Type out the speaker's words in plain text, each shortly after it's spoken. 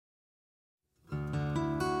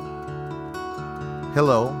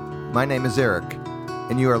Hello, my name is Eric,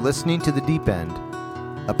 and you are listening to The Deep End,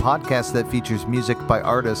 a podcast that features music by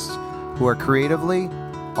artists who are creatively,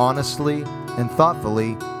 honestly, and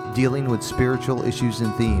thoughtfully dealing with spiritual issues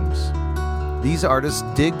and themes. These artists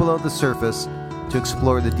dig below the surface to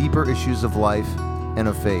explore the deeper issues of life and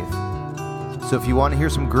of faith. So if you want to hear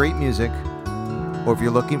some great music, or if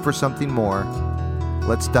you're looking for something more,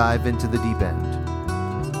 let's dive into The Deep End.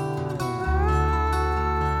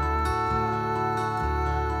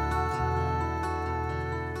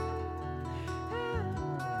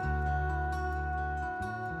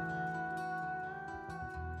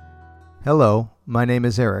 Hello, my name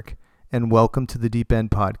is Eric, and welcome to the Deep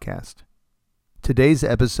End Podcast. Today's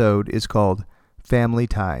episode is called Family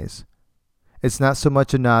Ties. It's not so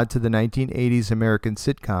much a nod to the 1980s American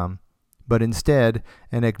sitcom, but instead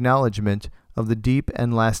an acknowledgement of the deep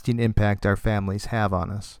and lasting impact our families have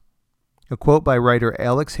on us. A quote by writer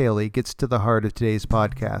Alex Haley gets to the heart of today's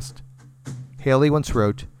podcast. Haley once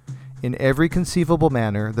wrote, "In every conceivable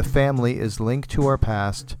manner, the family is linked to our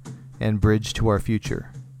past and bridge to our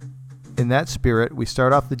future." In that spirit, we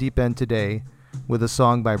start off the Deep End today with a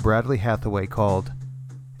song by Bradley Hathaway called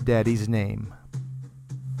Daddy's Name.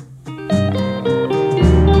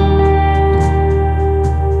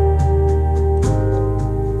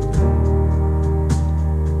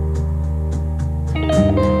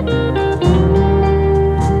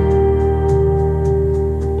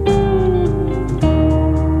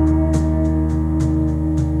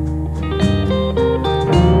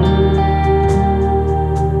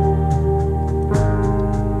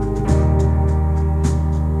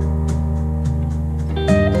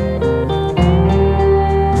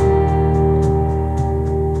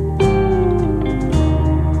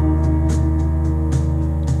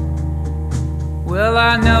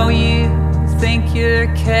 I know you think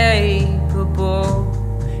you're capable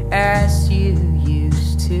as you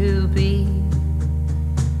used to be,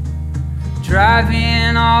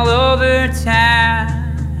 driving all over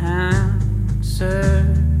town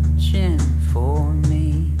searching for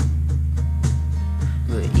me,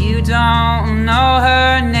 but you don't know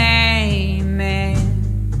her name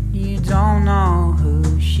and you don't know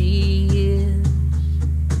who she is,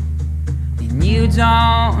 and you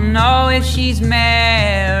don't know if she's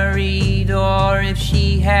married or if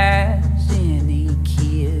she has any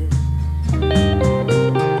kids.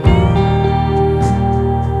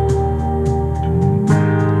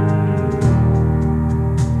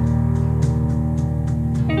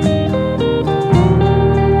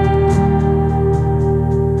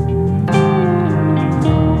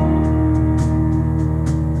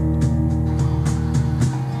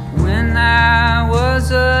 When I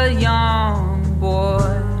was a young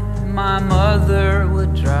boy, my mother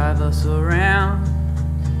would drive us around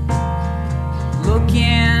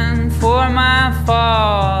looking for my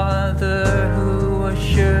father, who was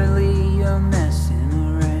surely a messing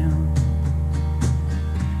around.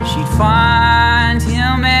 She'd find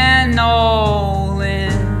him and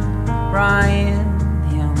Nolan, Ryan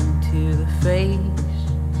him to the face.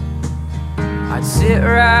 I'd sit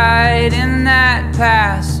right in that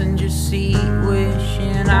passenger seat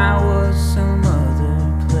wishing I was some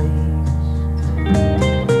other place.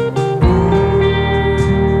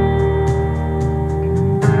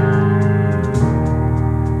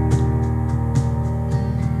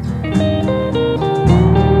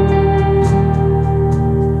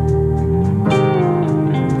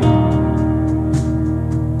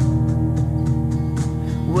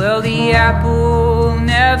 Well, the apple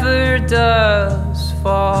never does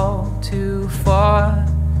fall too far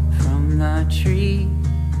from the tree,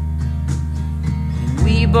 and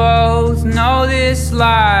we both know this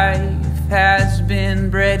life has been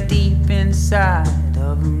bred deep inside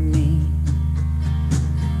of me.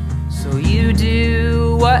 So you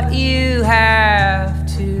do what you have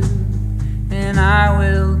to, and I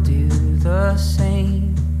will do the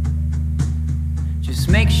same. Just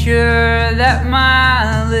make sure that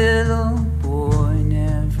my little boy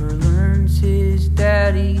never learns his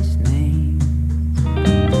daddy's name.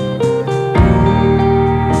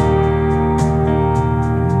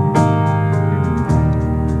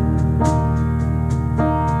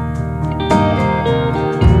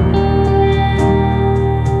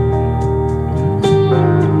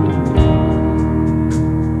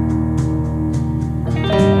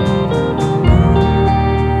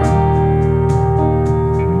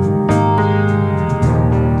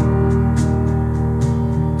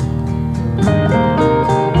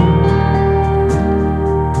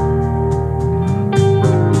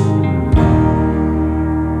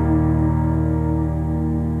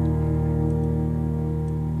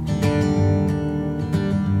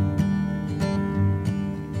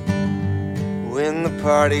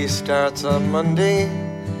 party starts on Monday,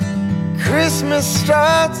 Christmas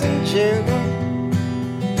starts in June.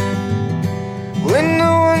 When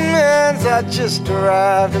no one minds I just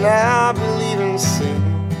arrived, and I'll be leaving soon.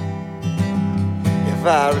 If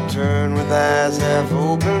I return with eyes half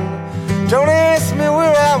open, don't ask me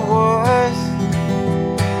where I was.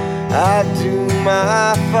 I do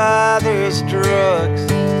my father's drugs.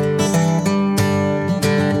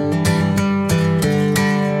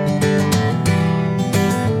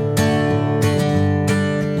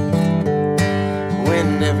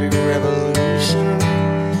 When every revolution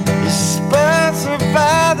is sponsored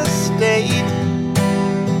by the state,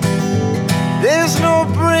 there's no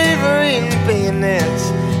bravery in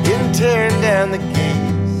bayonets, in tearing down the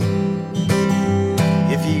gates.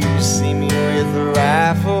 If you see me with a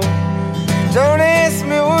rifle, don't ask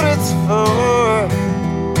me what it's for.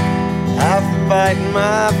 I fight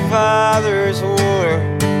my father's war.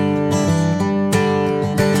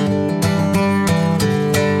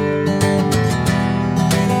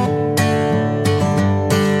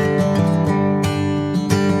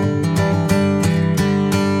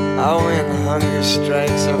 When hunger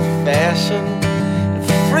strikes are fashion and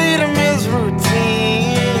freedom is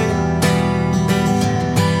routine,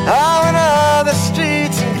 when all the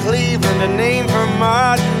streets in Cleveland are named for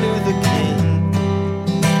Martin Luther King,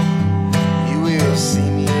 you will see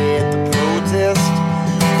me at the protest,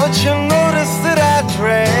 but you'll notice that I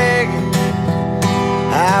drag.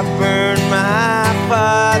 I burn my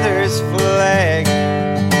father's flag.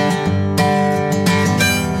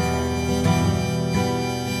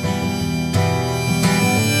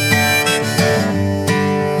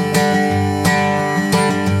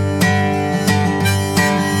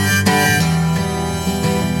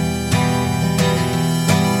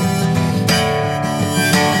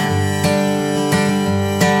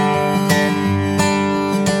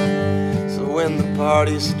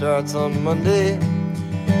 Party starts on Monday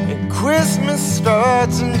and Christmas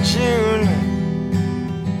starts in June.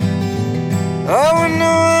 When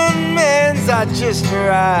no one mends I just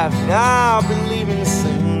arrived, and I'll be leaving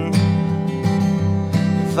soon.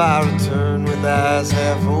 If I return with eyes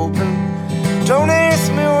half open, don't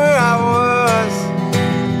ask me where I was.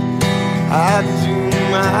 I do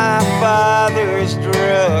my father's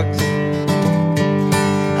drugs.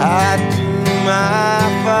 I do my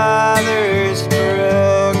father's drugs.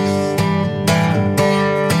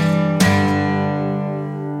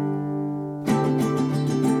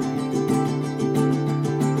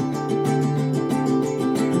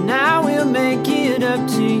 Now we'll make it up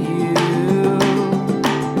to you.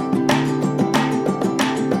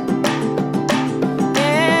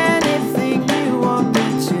 Anything you want me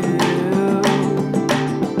to.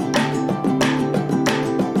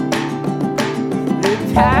 The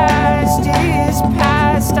past is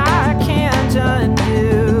past, I can't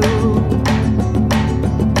undo.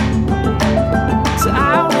 So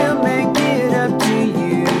I will make it up to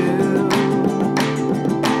you.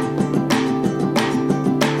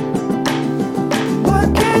 What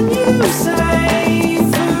can you say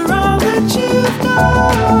for all that you've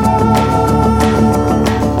done?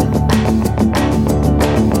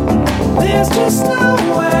 There's just no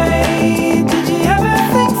way. Did you ever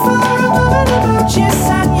think for a moment about your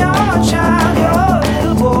son?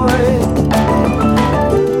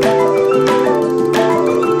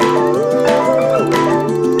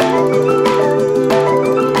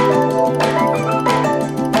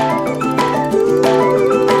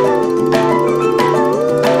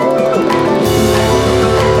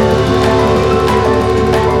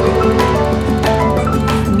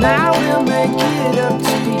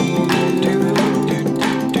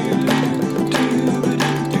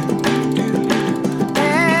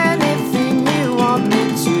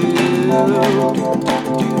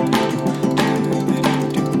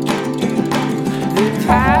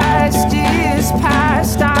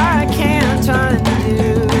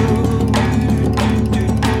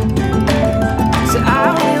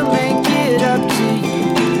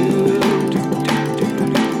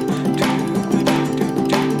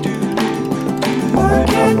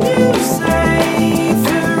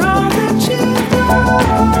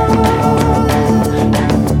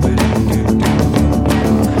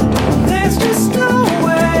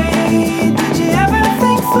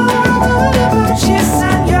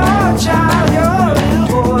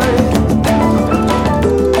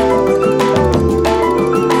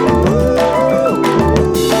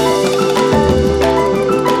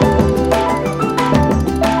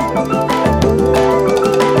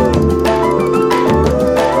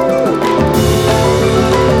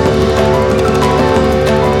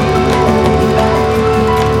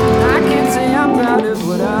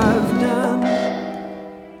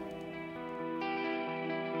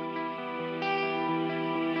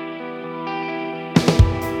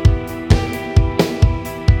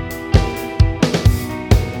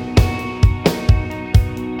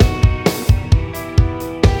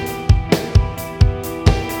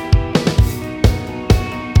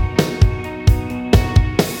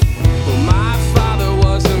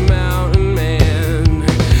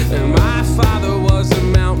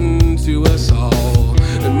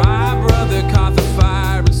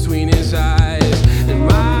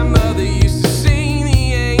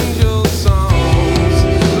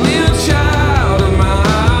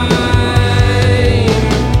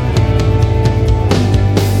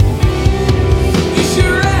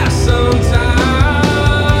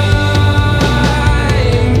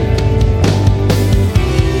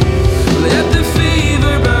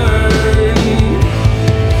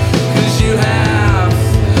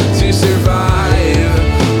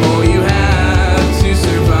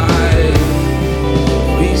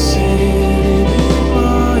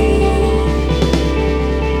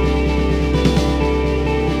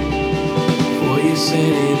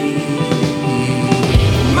 insanity.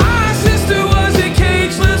 My sister was a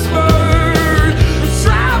cageless bird who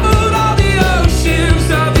traveled all the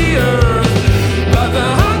oceans of the earth, but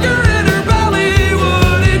the hunger in her belly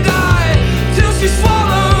wouldn't die till she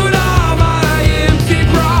swallowed all my empty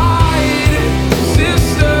pride.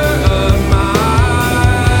 Sister of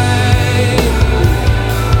mine,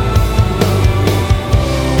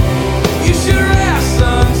 you should rest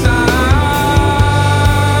sometime.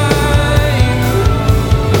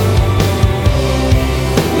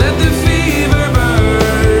 Let the fever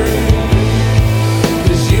burn,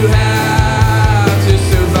 'cause you have to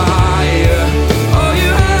survive. Oh,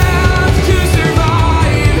 you have to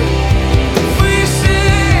survive for your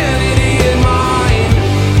sanity and mine.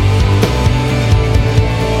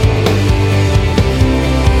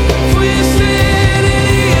 For your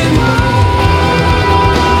sanity and mine.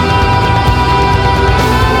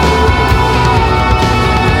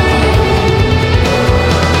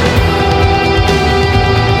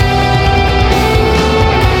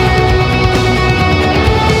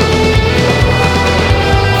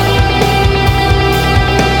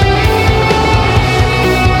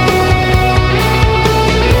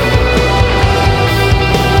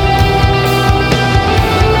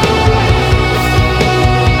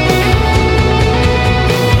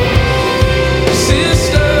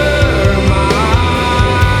 Sister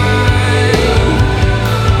mine,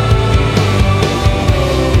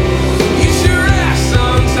 you should rest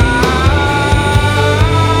sometime.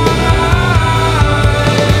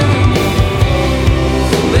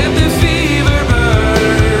 Let the fever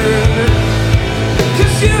burn,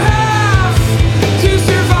 'cause you have to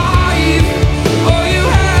survive. Oh, you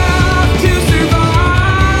have to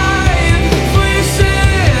survive for your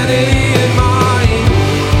sanity and mine.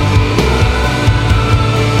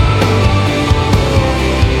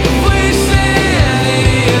 For your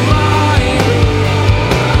sanity and mine.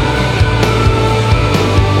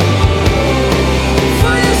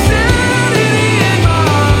 For your sanity and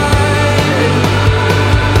mine.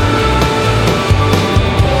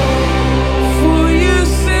 For your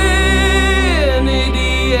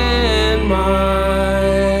sanity and mine.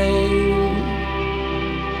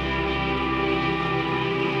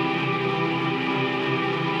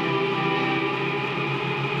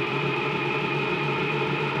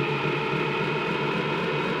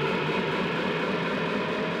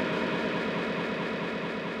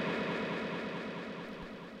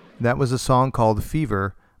 That was a song called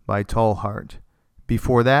Fever by Tall Heart.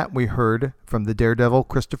 Before that, we heard from the daredevil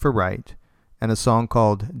Christopher Wright and a song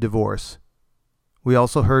called Divorce. We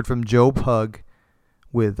also heard from Joe Pug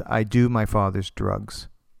with I Do My Father's Drugs.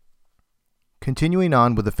 Continuing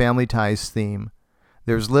on with the Family Ties theme,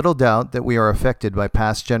 there's little doubt that we are affected by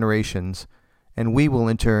past generations, and we will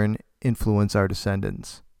in turn influence our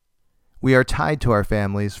descendants. We are tied to our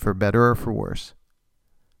families for better or for worse.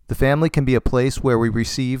 The family can be a place where we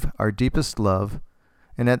receive our deepest love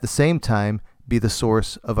and at the same time be the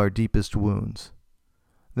source of our deepest wounds.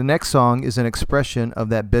 The next song is an expression of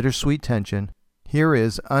that bittersweet tension. Here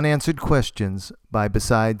is Unanswered Questions by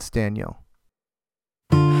Besides Daniel.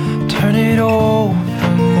 Turn it over,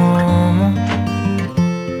 mama.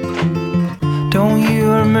 Don't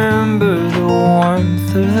you remember the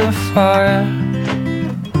warmth of the fire?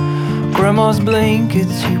 Grandma's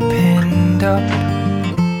blankets you pinned up,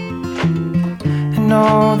 and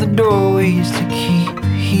all the doorways to keep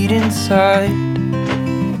heat inside.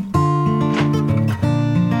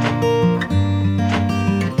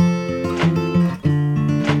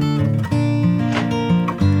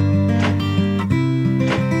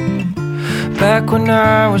 Back when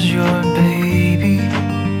I was your baby,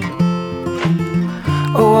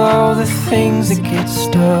 oh, all the things that get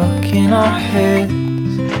stuck in our heads.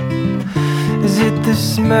 Is it the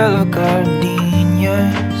smell of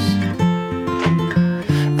gardenias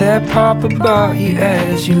that pop about you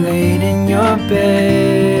as you laid in your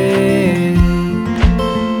bed?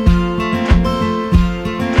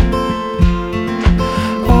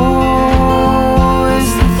 Oh,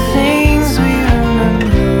 it's the things we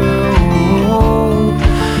remember, oh,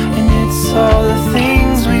 and it's all the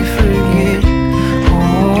things we forget,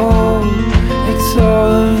 oh, it's all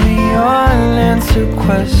of the unanswered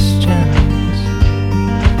questions.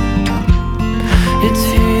 It's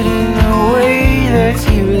hidden away that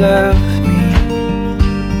you left me,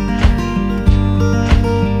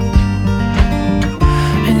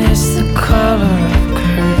 and it's the color of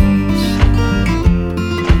curtains,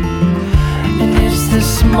 and it's the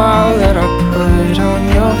smile that I put on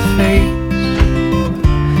your face.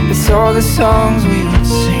 It's all the songs we would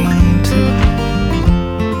sing to,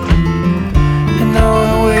 and all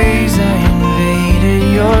the ways I invaded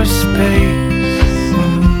your space.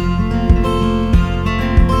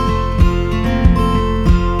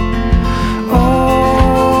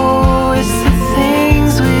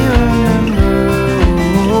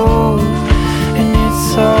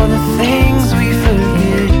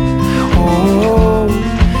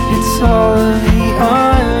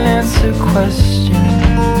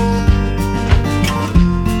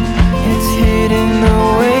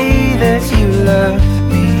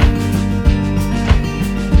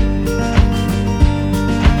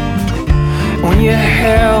 your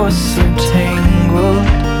hair was so tangled.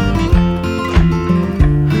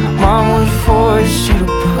 Mom would force you to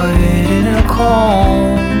put it in a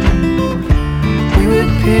comb. We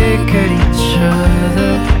would pick at each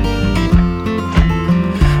other,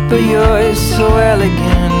 but you're so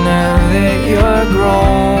elegant now that you're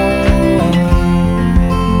grown.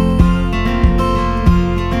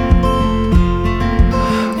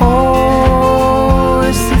 Oh,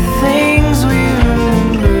 it's the things we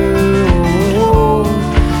remember, oh,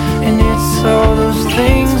 and it's all those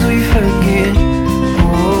things we forget.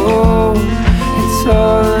 Oh, it's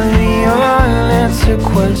all of the unanswered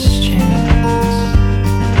questions.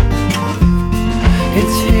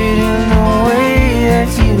 It's hidden the way that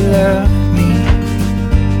you love me.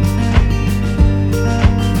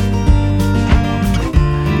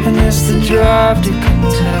 And it's the drive to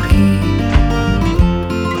Kentucky,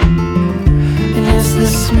 and it's the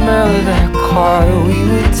smell of that car we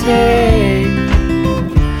would take.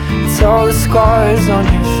 It's all the scars on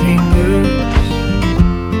your fingers,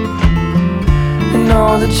 and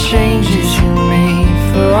all the changes you made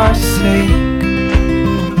for our sake.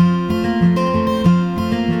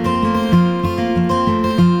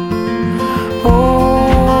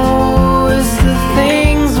 Oh, it's the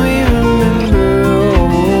things we remember,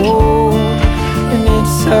 oh, and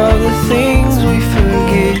it's all the things we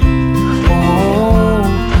forget. Oh,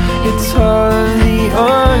 it's all of the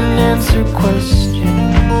unanswered questions.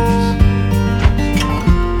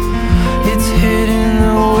 It's hidden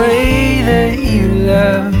the way that you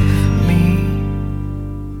love me.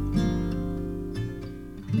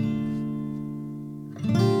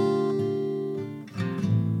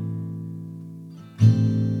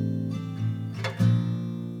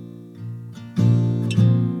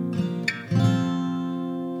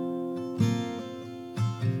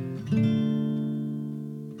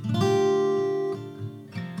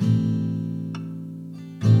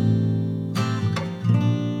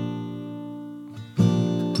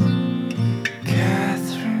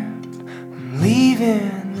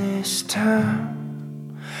 Leaving this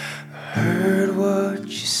town, I heard what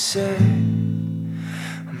you said,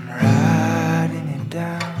 I'm writing it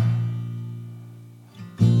down.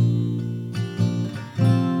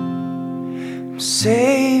 I'm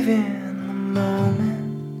saving the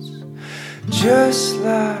moments, just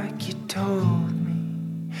like you told me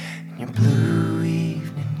in your blue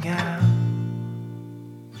evening gown.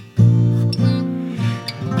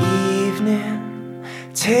 Evening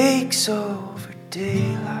takes over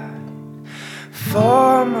daylight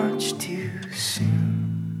far much too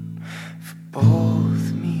soon for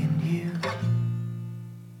both me and you.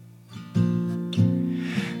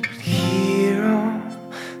 But here on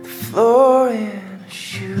the floor in a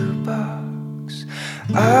shoebox,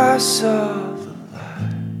 I saw the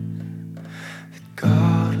life that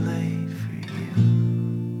God laid for you.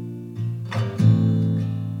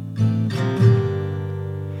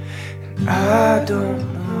 And I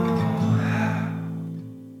don't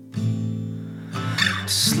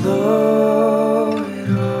slow it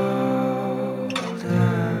all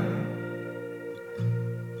down.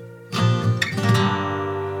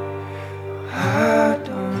 I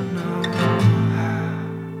don't know how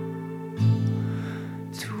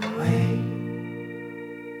to wait.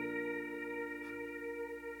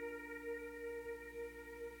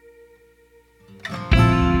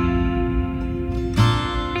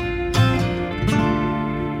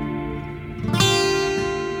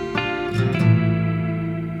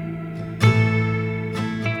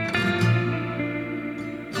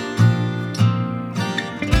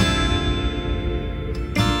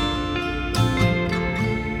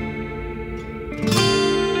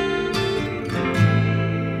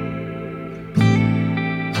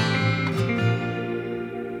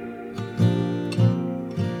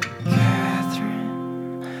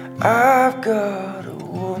 I've got a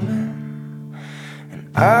woman,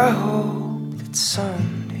 and I hope that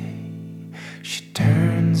someday she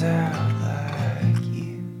turns out like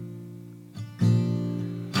you,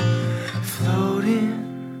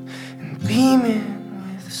 floating and beaming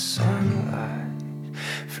with the sunlight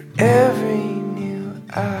for every new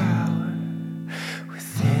hour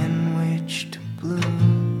within which to bloom.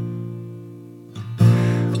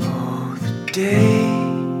 Oh, the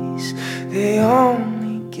days, they only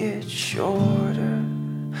get shorter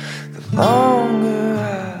the longer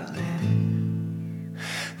I live,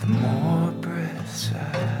 the more breaths I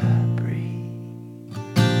breathe.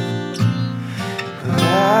 But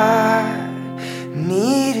I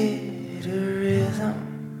needed a rhythm,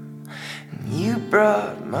 and you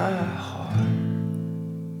brought my heart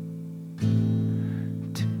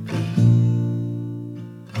to beat.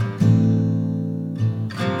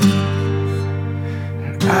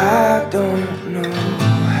 don't know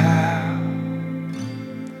how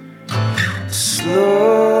to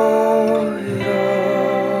slow it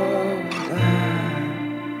all down.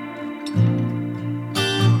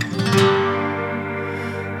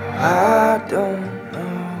 I don't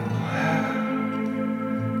know how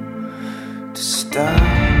to stop.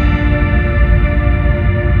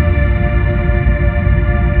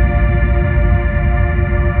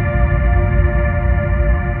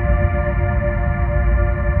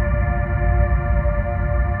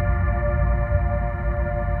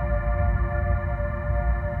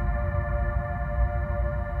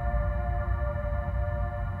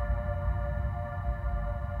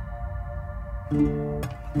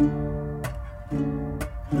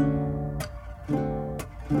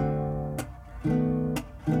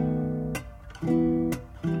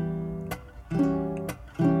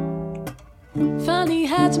 Finally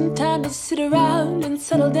had some time to sit around and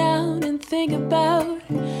settle down and think about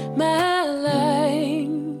my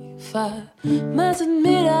life. I must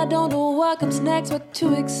admit I don't know what comes next, what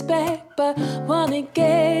to expect, but wanna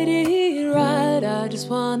get it right. I just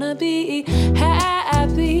wanna be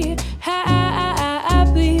happy,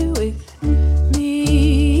 happy with me.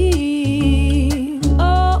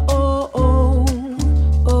 Oh, oh, oh,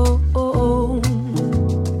 oh, oh, oh.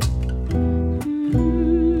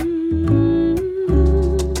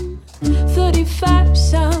 35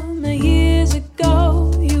 summer years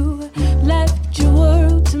ago, you left your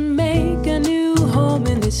world to make a new home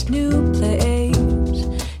in this new place.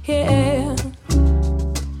 Yeah,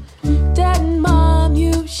 Dad and Mom,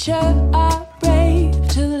 you sure are brave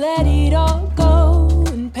to let it all go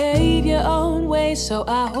and pave your own way. So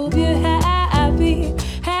I hope you're happy,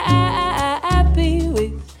 happy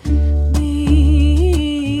with me.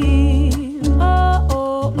 Oh,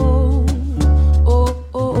 oh, oh, oh,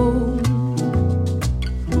 oh, oh.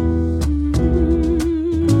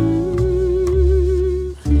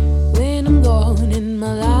 When I'm gone and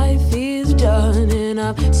my life is done and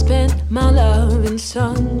I've spent my love and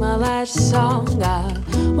sung my last song, I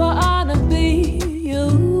wanna be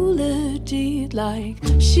eulogy. Like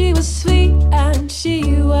she was sweet and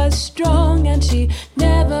she was strong and she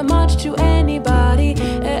never marched to anybody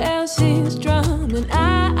else's drum. And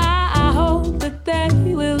I hope that they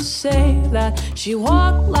will say that she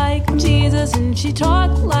walked like Jesus and she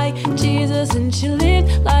talked like Jesus and she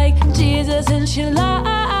lived like Jesus and she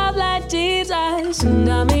loved like Jesus. And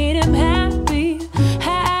I made him happy,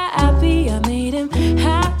 happy. I made him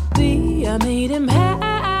happy. I made him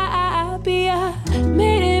happy. I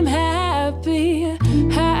made him happy,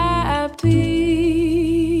 happy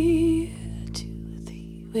to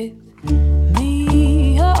thee with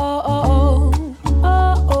me. Oh, oh, oh,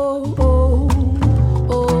 oh, oh, oh,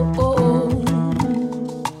 oh, oh.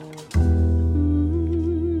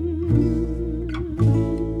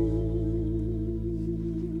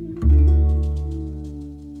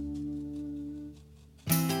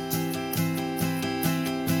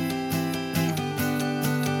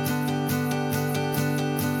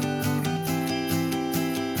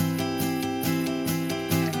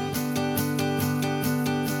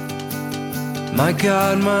 My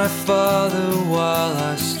God, my Father, while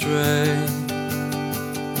I stray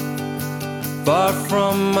far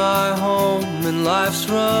from my home in life's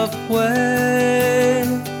rough way,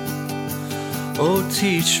 oh,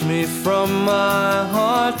 teach me from my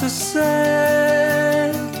heart to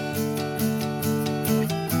say,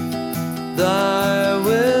 Thy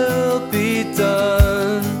will be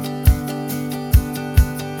done.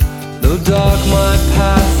 Though dark my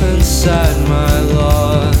path and sad my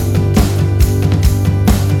lot,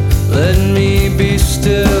 let me be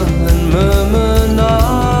still and murmur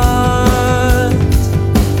not,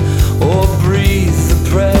 or breathe the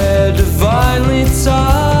prayer divinely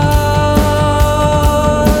taught.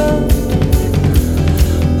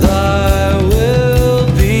 Thy will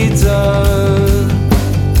be done.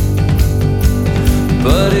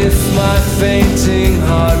 But if my fainting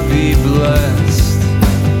heart be blessed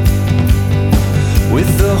with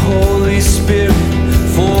the Holy Spirit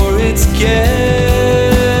for its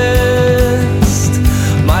guest,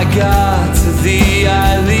 my God, to thee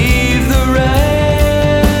I leave the rest.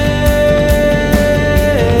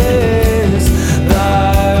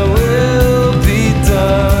 Thy will be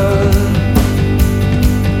done.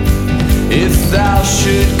 If thou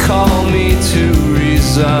should call me to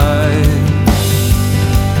resign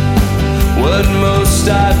what most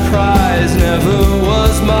I prize never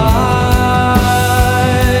was mine,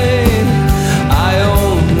 I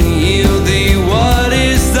only yield thee what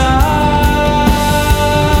is thine.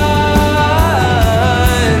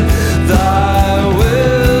 Thy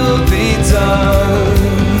will be done.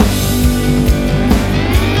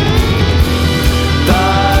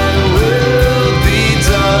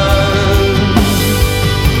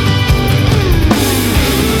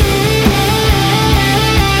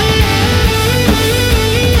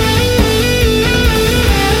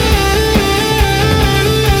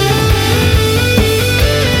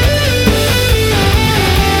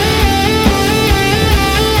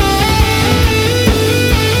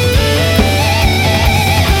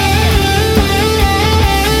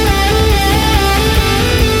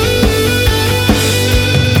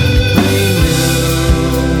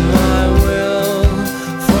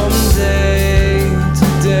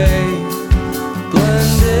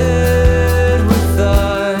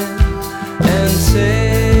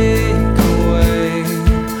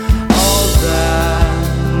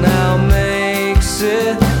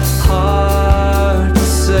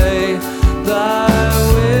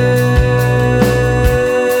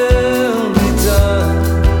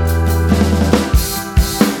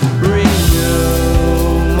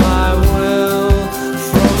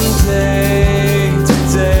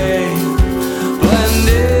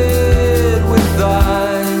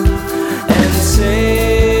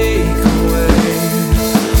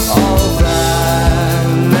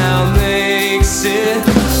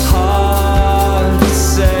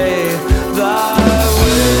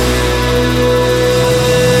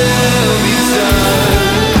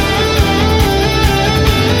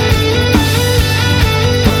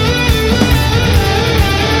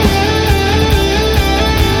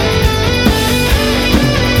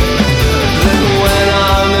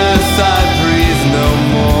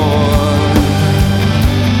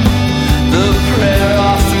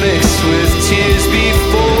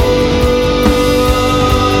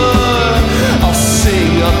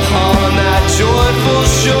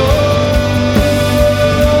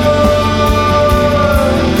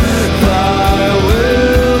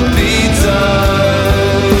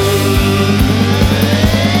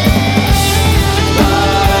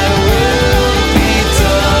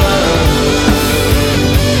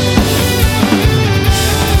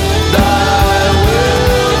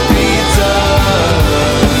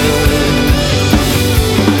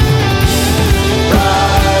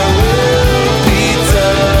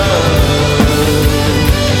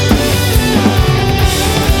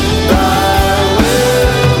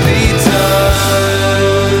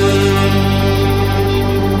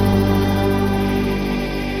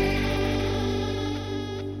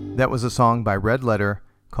 That was a song by Red Letter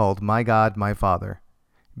called My God, My Father.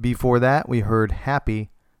 Before that, we heard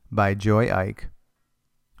Happy by Joy Ike.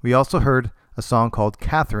 We also heard a song called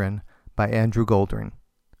Catherine by Andrew Goldring,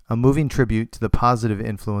 a moving tribute to the positive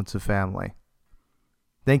influence of family.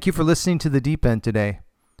 Thank you for listening to The Deep End today.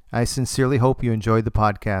 I sincerely hope you enjoyed the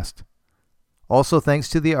podcast. Also, thanks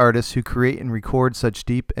to the artists who create and record such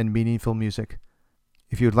deep and meaningful music.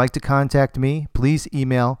 If you would like to contact me, please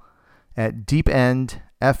email at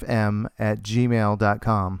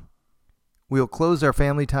deependfm@gmail.com. We'll close our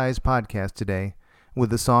Family Ties podcast today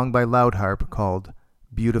with a song by Loud Harp called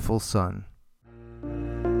Beautiful Sun.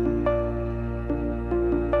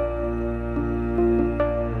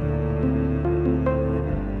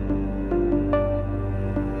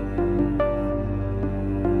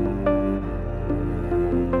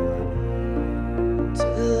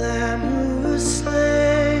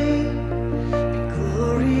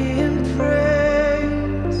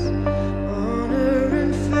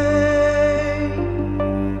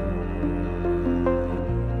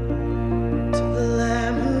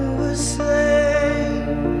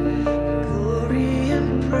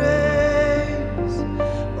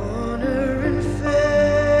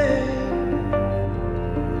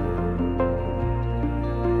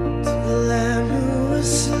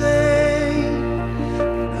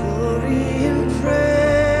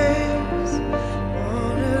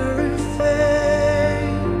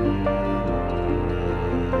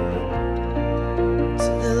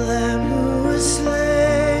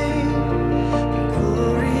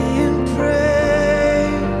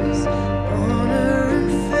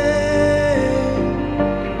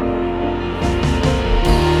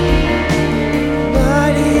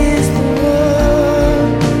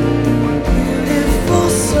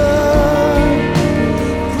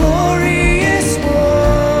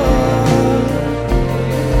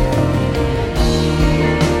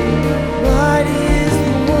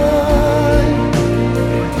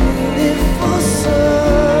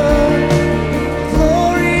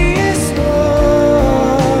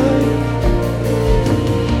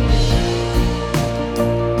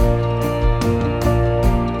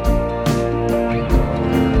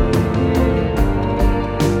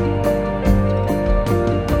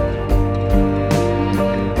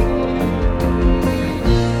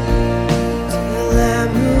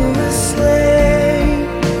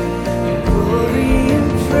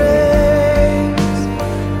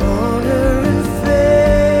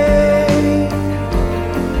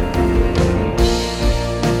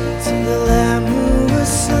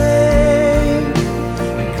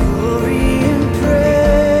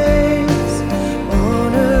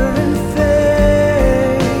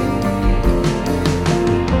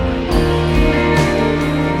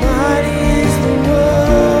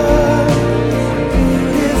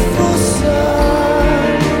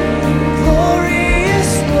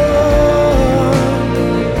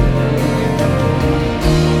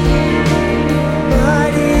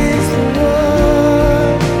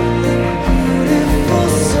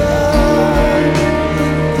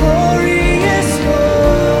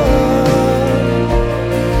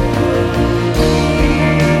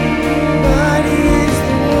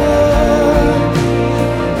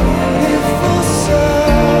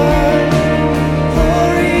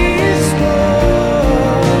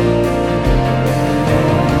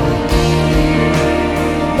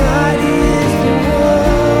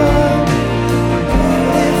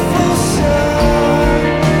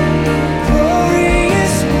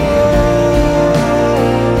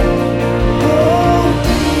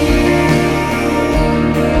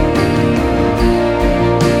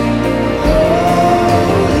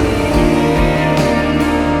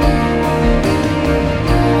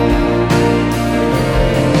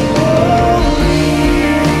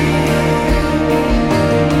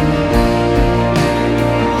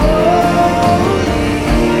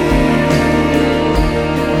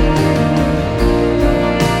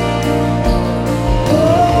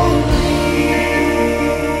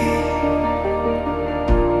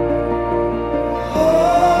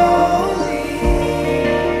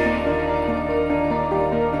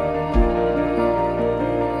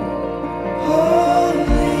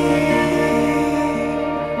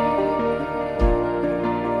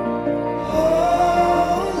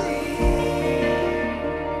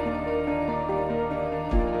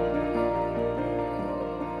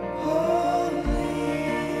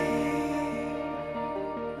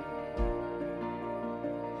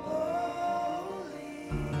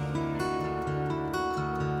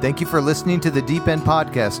 Thank you for listening to the Deep End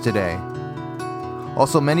Podcast today.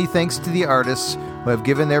 Also, many thanks to the artists who have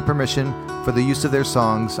given their permission for the use of their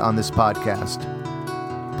songs on this podcast.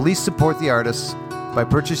 Please support the artists by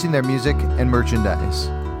purchasing their music and merchandise.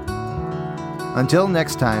 Until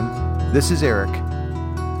next time, this is Eric.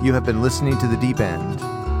 You have been listening to The Deep End.